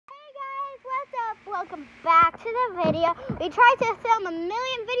welcome back to the video. We tried to film a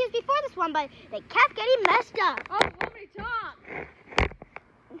million videos before this one, but they kept getting messed up. Oh, let me talk.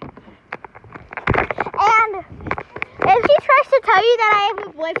 And if she tries to tell you that I have a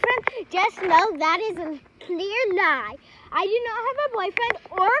boyfriend, just know that is a clear lie. I do not have a boyfriend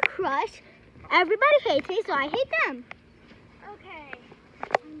or a crush. Everybody hates me, so I hate them. Okay.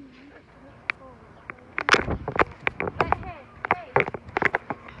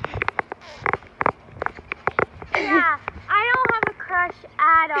 Yeah, I don't have a crush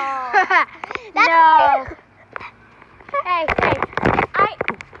at all. No. Hey,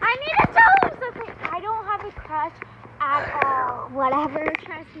 I need to tell him something. I don't have a crush at all. Whatever.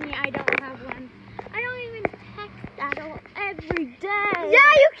 Trust me, I don't have one. I don't even text at all every day.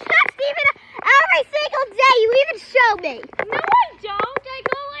 Yeah, you text even every single day. You even show me. No, I don't. I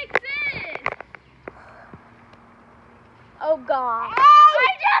go like this. Oh, God.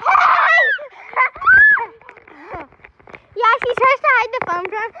 Yeah, she tries to hide the phone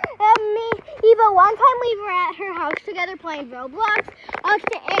from me. Eva, one time we were at her house together playing Roblox. I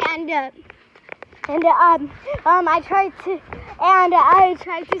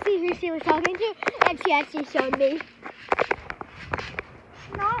tried to see who she was talking to, and she actually showed me.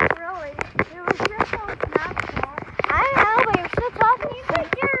 Not really. It was just on Snapchat. I know, but you're still talking. Can you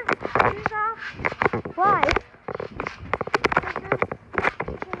take your shoes off? Why?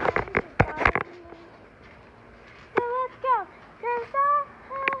 So let's go.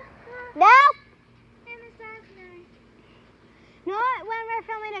 No. Not when we're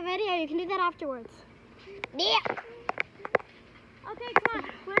filming a video. You can do that afterwards. Yeah. Okay, come on.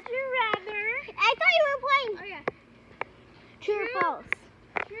 Would you rather? I thought you were playing. Oh, yeah. True or false?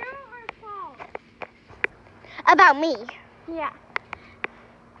 True or false? About me. Yeah.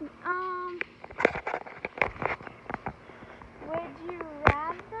 Would you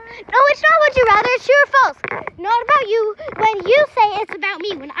rather? No, it's not would you rather. It's true or false. Not about you. When you say it's about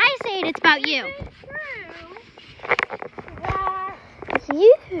me. When I say it, it's about you. Is it true that It's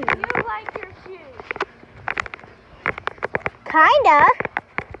you. you like your shoes? Kinda.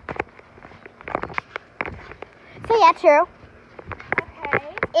 So yeah, true.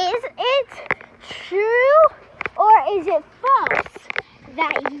 Okay. Is it true or is it false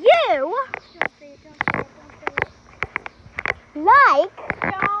that you Don't say it. Don't say it. like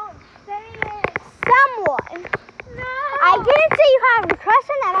Don't say it. someone? No. I didn't say you have a crush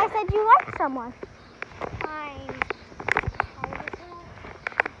on them. I said you like someone. Fine.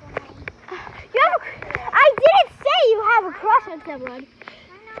 I didn't say you have a crush on someone.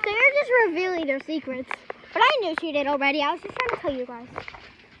 So you're just revealing their secrets. But I knew she did already. I was just trying to tell you guys.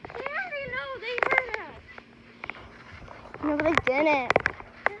 They already know. They heard us. No, but I didn't.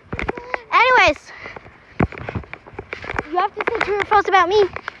 Anyways, you have to say true or false about me.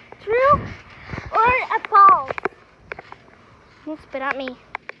 True or a false? You spit at me.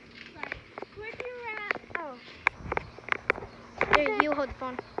 Would you rather? Here, you hold the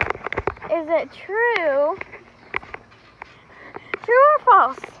phone. Is it true? True or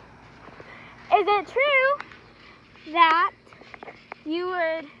false? Is it true that you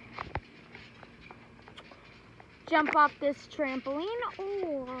would jump off this trampoline,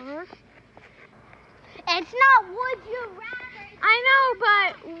 or It's not would you rather. I know,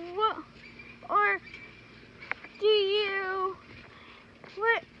 but or do you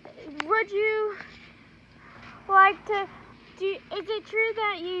would you like to is it true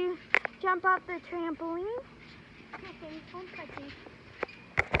that you jump off the trampoline?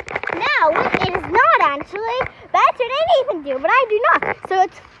 No, it is not actually. That's what I didn't even do, but I do not. So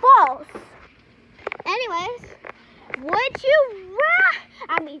it's false. Anyways, would you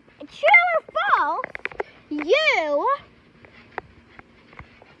true or false, you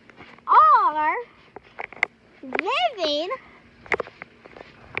are living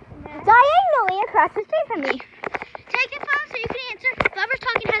diagonally across the street from me. Take your phone so you can answer. Whoever's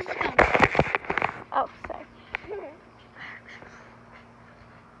talking has his phone. Oh, sorry.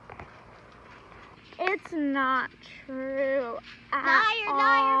 It's not true at Liar,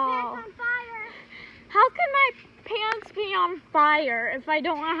 all. pants on fire. How can my pants be on fire if I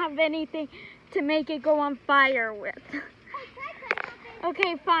don't have anything to make it go on fire with?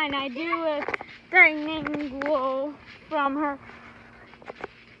 Okay, fine. I do a triangle from her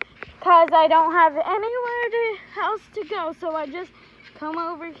because I don't have anywhere else to go. So I just come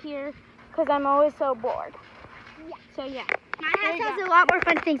over here because I'm always so bored. Yeah. So yeah. My house has a lot more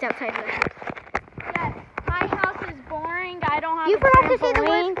fun things outside of it. Yes, my house is boring. I don't have You a forgot to say the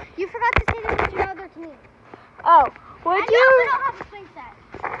trampoline. word. You forgot to say the would you rather to me. Oh, would I you? also don't have a swing set.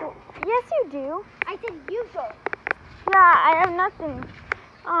 Yes, you do. I said you don't. Yeah, I have nothing.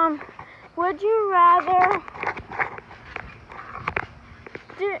 Would you rather...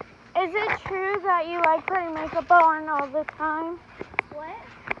 Is it true that you like putting makeup on all the time? What?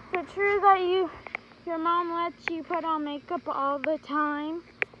 Is it true that your mom lets you put on makeup all the time?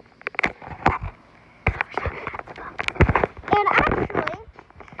 And actually,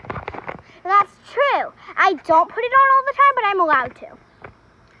 that's true. I don't put it on all the time, but I'm allowed to.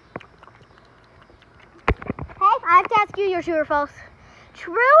 Hey, I have to ask you your true or false.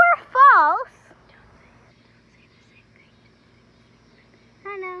 True or false?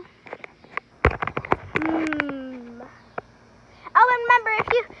 I know. Oh, and remember,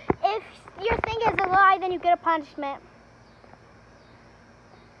 if your thing is a lie, then you get a punishment.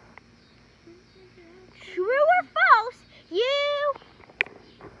 True or false?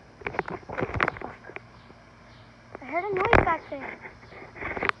 I heard a noise back there.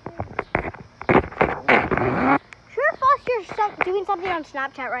 True or false? You're doing something on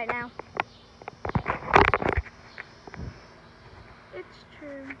Snapchat right now. It's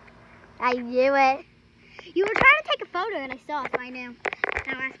true. I knew it. You were trying to take a photo and I saw it, so I knew.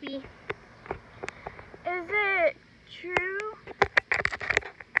 Now ask me. Is it true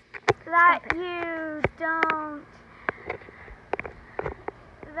that you don't...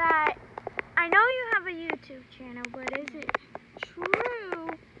 That... I know you have a YouTube channel, but is it true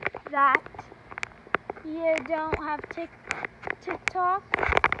that you don't have TikTok?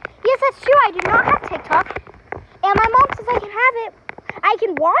 Yes, that's true. I do not have TikTok. And my mom says I can have it. I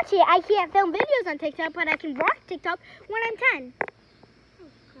can watch it. I can't film videos on TikTok, but I can watch TikTok when I'm 10. Oh,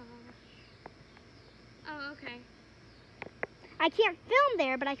 gosh. Oh, okay. I can't film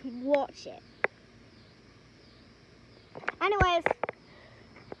there, but I can watch it. Anyways.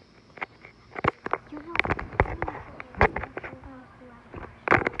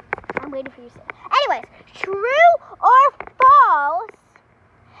 I'm waiting for you to say it. Anyways, true or false?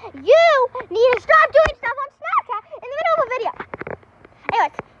 You need to stop doing stuff on Snapchat in the middle of a video.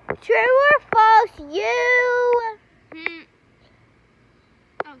 Anyways, true or false? You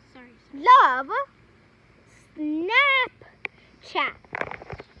Oh, sorry. love Snapchat.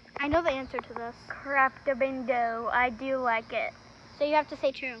 I know the answer to this. Craftabindo. I do like it. So you have to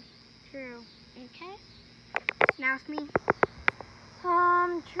say true. True. Okay. Now ask me.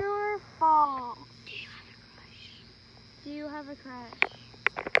 True or false? Do you have a crush? Do you have a crush?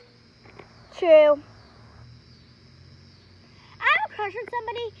 True. I have a crush on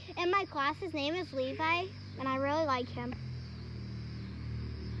somebody in my class. His name is Levi, and I really like him.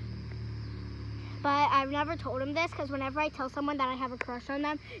 But I've never told him this because whenever I tell someone that I have a crush on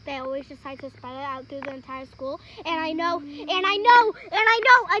them, they always decide to spread it out through the entire school. And I know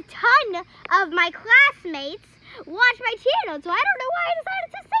a ton of my classmates watch my channel, so I don't know why I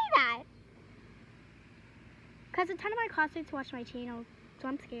decided to say that. Because a ton of my classmates watch my channel, so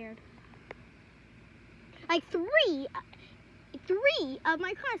I'm scared. Like three of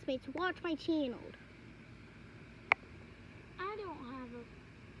my classmates watch my channel. I don't have a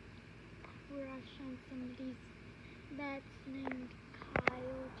crush on somebody that's named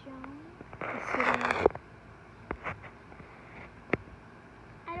Kyle Jones.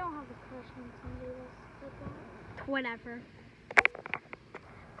 I don't have a crush on somebody that's like that. Whatever. I'm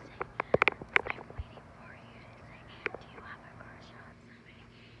waiting for you to say, do you have a crush on somebody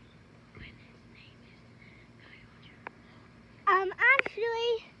when his name is Kyle Jones?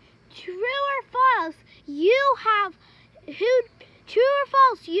 Actually, true or false? True or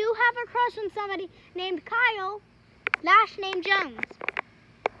false? You have a crush on somebody named Kyle, last name Jones.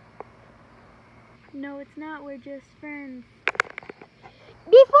 No, it's not. We're just friends.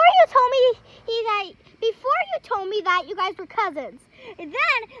 Before you told me that you guys were cousins. And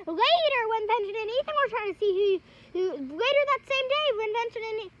then later when Benjamin and Ethan were trying to see who later that same day when the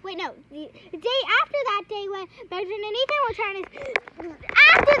day after that day when Benjamin and Ethan were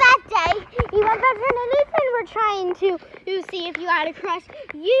trying to see if you had a crush,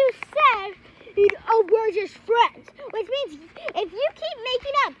 you said, oh, we're just friends. Which means if you keep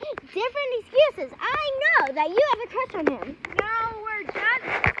making up different excuses, I know that you have a crush on him. No, we're just friends.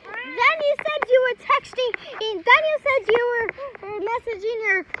 Then you said you were texting, and then you said you were messaging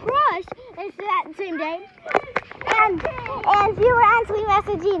your crush that same day. And you were actually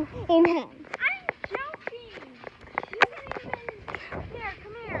messaging him. I'm joking. You didn't even... Here,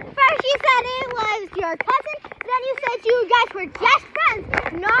 come here. First you said it was your cousin, then you said you guys were just friends,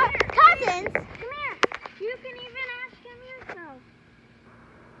 not cousins. Come here. You can even ask him yourself.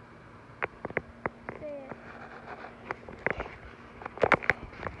 Say it.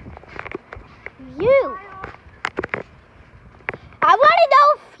 I want to know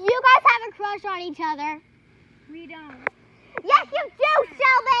if you guys have a crush on each other. We don't. Yes, you do,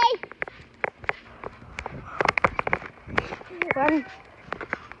 Shelby. Run.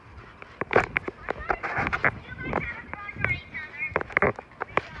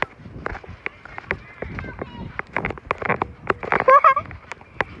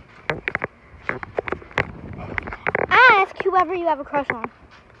 Ask whoever you have a crush on.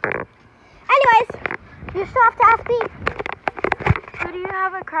 Anyways, you still have to ask me. Who do you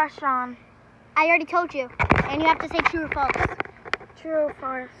have a crush on? I already told you. And you have to say true or false. True or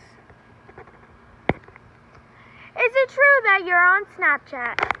false? Is it true that you're on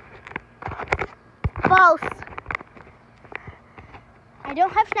Snapchat? False. I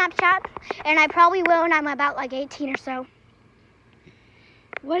don't have Snapchat, and I probably will when I'm about like 18 or so.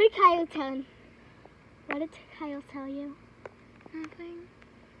 What did Kyle tell you? Nothing.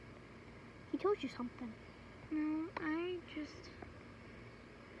 He told you something. No,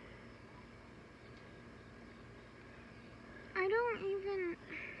 I don't even...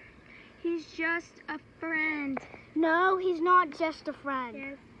 He's just a friend. No, he's not just a friend.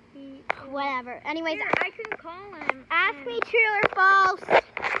 Yes, he... Whatever. Anyways, Here, I can call him. ask me true or false.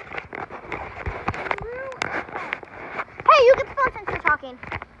 True or false? Hey, you get the phone since we're talking.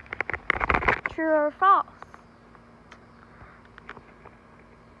 True or false?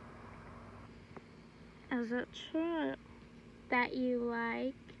 Is it true that you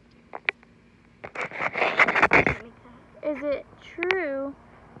like? Is it true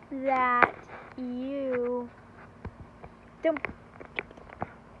that you don't?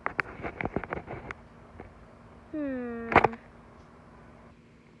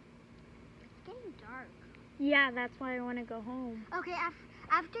 It's getting dark. Yeah, that's why I want to go home. Okay,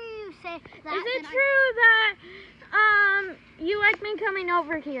 after you say that. Is it true that you like me coming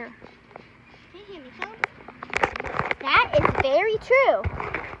over here? Can you hear me, phone? That is very true.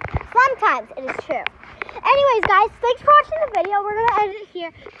 Sometimes it is true. Anyways, guys, thanks for watching the video. We're going to end it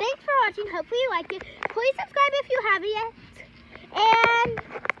here. Thanks for watching. Hopefully you liked it. Please subscribe if you haven't yet. And